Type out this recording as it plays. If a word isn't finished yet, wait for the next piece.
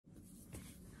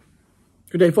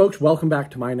Good day, folks. Welcome back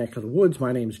to my neck of the woods.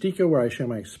 My name is Dika, where I share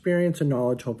my experience and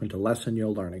knowledge, hoping to lessen your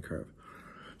learning curve.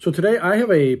 So today I have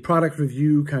a product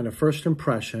review, kind of first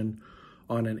impression,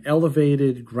 on an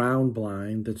elevated ground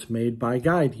blind that's made by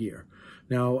Guide Gear.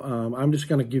 Now, I'm just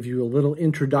going to give you a little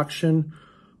introduction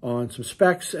on some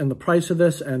specs and the price of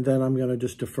this, and then I'm going to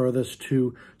just defer this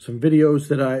to some videos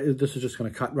that this is just going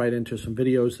to cut right into some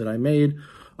videos that I made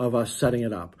of us setting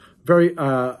it up.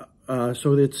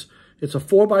 So it's a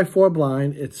 4x4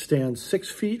 blind. It stands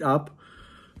 6 feet up.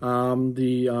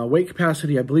 The weight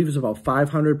capacity, I believe, is about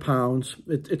 500 pounds.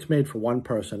 It's made for one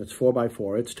person. It's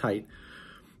 4x4. It's tight.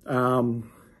 You'll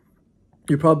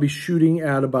probably be shooting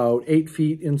at about 8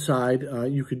 feet inside.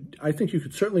 I think you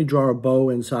could certainly draw a bow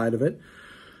inside of it.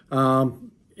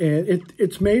 And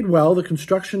it's made well. The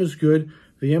construction is good.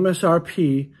 The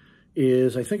MSRP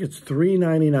is, I think it's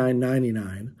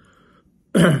 $399.99.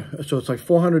 So it's like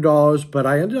 $400, but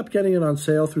I ended up getting it on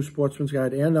sale through Sportsman's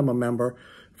Guide, and I'm a member,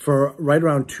 for right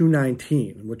around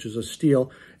 $219, which is a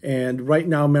steal. And right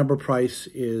now, member price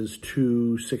is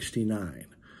 $269,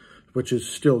 which is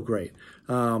still great.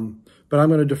 But I'm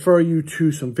going to defer you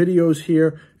to some videos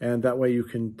here, and that way you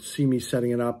can see me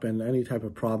setting it up and any type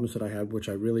of problems that I had, which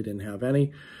I really didn't have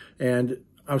any. And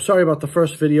I'm sorry about the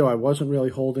first video. I wasn't really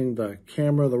holding the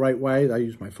camera the right way. I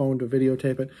used my phone to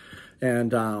videotape it.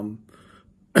 And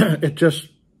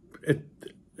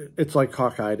it's like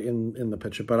cockeyed in the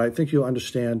picture, but I think you'll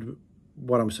understand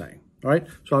what I'm saying. All right.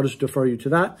 So I'll just defer you to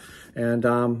that. And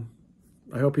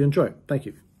I hope you enjoy it. Thank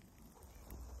you.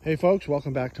 Hey folks,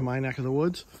 welcome back to my neck of the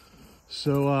woods.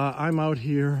 So I'm out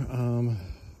here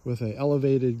with an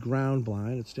elevated ground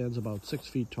blind. It stands about 6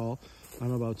 feet tall.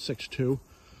 I'm about 6'2".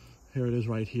 Here it is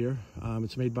right here.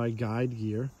 It's made by Guide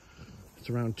Gear. It's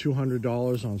around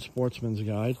 $200 on Sportsman's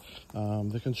Guide.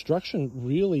 The construction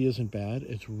really isn't bad.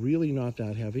 It's really not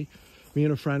that heavy. Me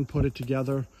and a friend put it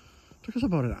together. It took us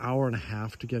about an hour and a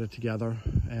half to get it together.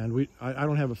 And I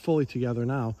don't have it fully together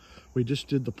now. We just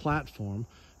did the platform,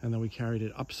 and then we carried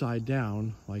it upside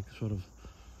down, like sort of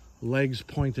legs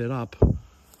pointed up,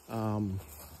 out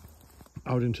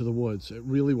into the woods. It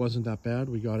really wasn't that bad.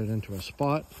 We got it into a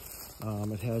spot.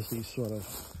 It has these sort of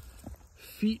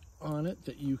feet on it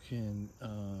that you can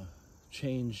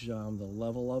change the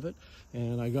level of it,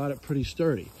 and I got it pretty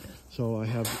sturdy. So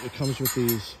it comes with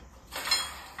these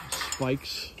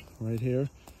spikes right here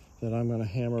that I'm going to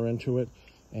hammer into it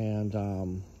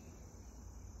and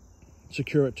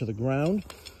secure it to the ground.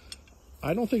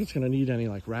 I don't think it's going to need any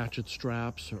like ratchet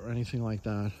straps or anything like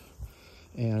that.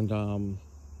 And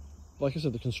like I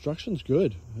said, the construction's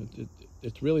good.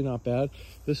 It's really not bad.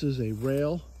 This is a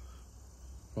rail.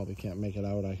 Probably can't make it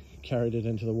out. I carried it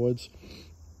into the woods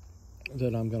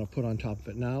that I'm going to put on top of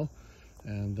it now.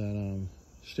 And then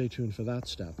stay tuned for that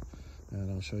step.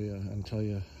 And I'll show you and tell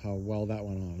you how well that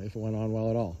went on, if it went on well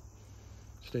at all.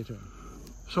 Stay tuned.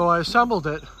 So I assembled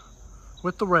it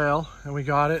with the rail, and we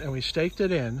got it, and we staked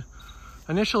it in.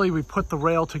 Initially, we put the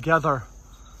rail together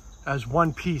as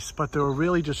one piece, but there were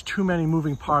really just too many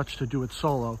moving parts to do it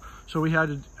solo. So we had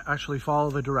to actually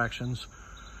follow the directions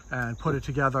and put it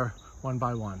together one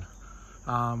by one.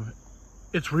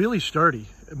 It's really sturdy,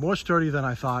 more sturdy than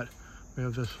I thought. We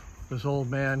have this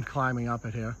old man climbing up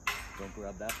it here. Don't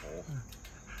grab that pole.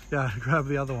 Yeah, grab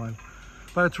the other one.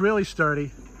 But it's really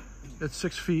sturdy. It's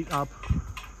 6 feet up.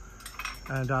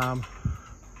 And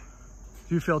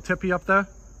do you feel tippy up there?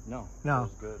 No. No.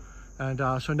 Good.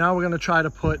 And so now we're going to try to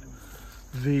put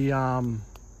the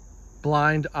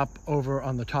blind up over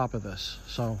on the top of this.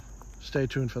 So stay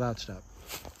tuned for that step.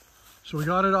 So we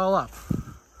got it all up.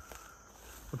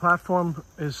 The platform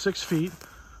is 6 feet,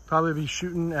 probably be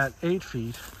shooting at 8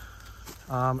 feet.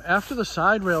 After the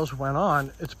side rails went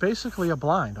on, it's basically a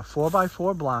blind, a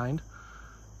 4x4 blind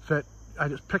that I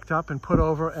just picked up and put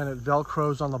over, and it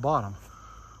Velcros on the bottom.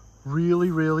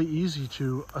 Really, really easy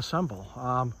to assemble.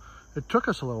 It took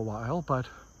us a little while, but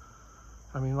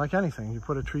I mean, like anything, you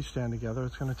put a tree stand together,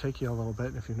 it's going to take you a little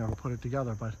bit if you've never put it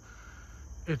together, but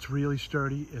it's really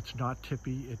sturdy. It's not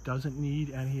tippy. It doesn't need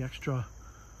any extra,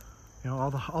 you know, all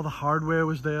the hardware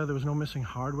was there. There was no missing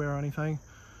hardware or anything.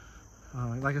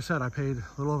 Like I said, I paid a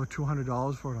little over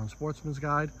 $200 for it on Sportsman's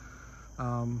Guide.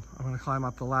 I'm going to climb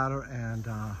up the ladder and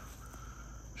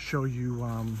show you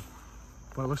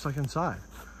what it looks like inside.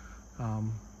 I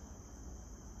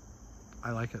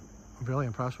like it. I'm really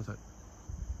impressed with it.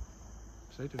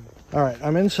 Stay tuned. All right,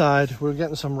 I'm inside. We're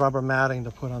getting some rubber matting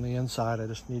to put on the inside. I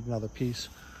just need another piece.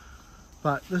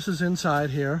 But this is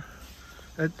inside here.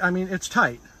 I mean, it's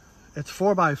tight. It's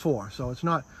 4x4, so it's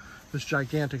not this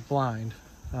gigantic blind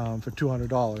for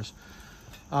 $200.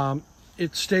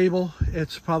 It's stable.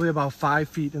 It's probably about 5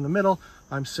 feet in the middle.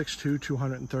 I'm 6'2",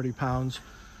 230 pounds.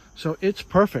 So it's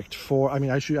perfect for, I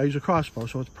mean, I use a crossbow,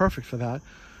 so it's perfect for that.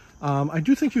 I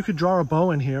do think you could draw a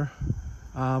bow in here.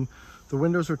 The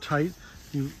windows are tight,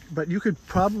 but you could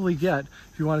probably get,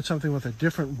 if you wanted something with a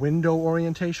different window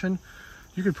orientation,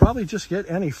 you could probably just get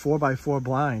any 4x4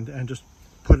 blind and just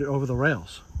put it over the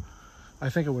rails. I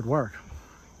think it would work.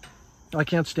 I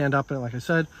can't stand up in it, like I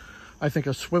said. I think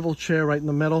a swivel chair right in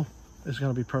the middle is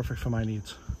going to be perfect for my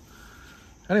needs.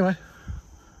 Anyway,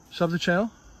 sub the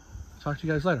channel. Talk to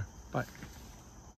you guys later.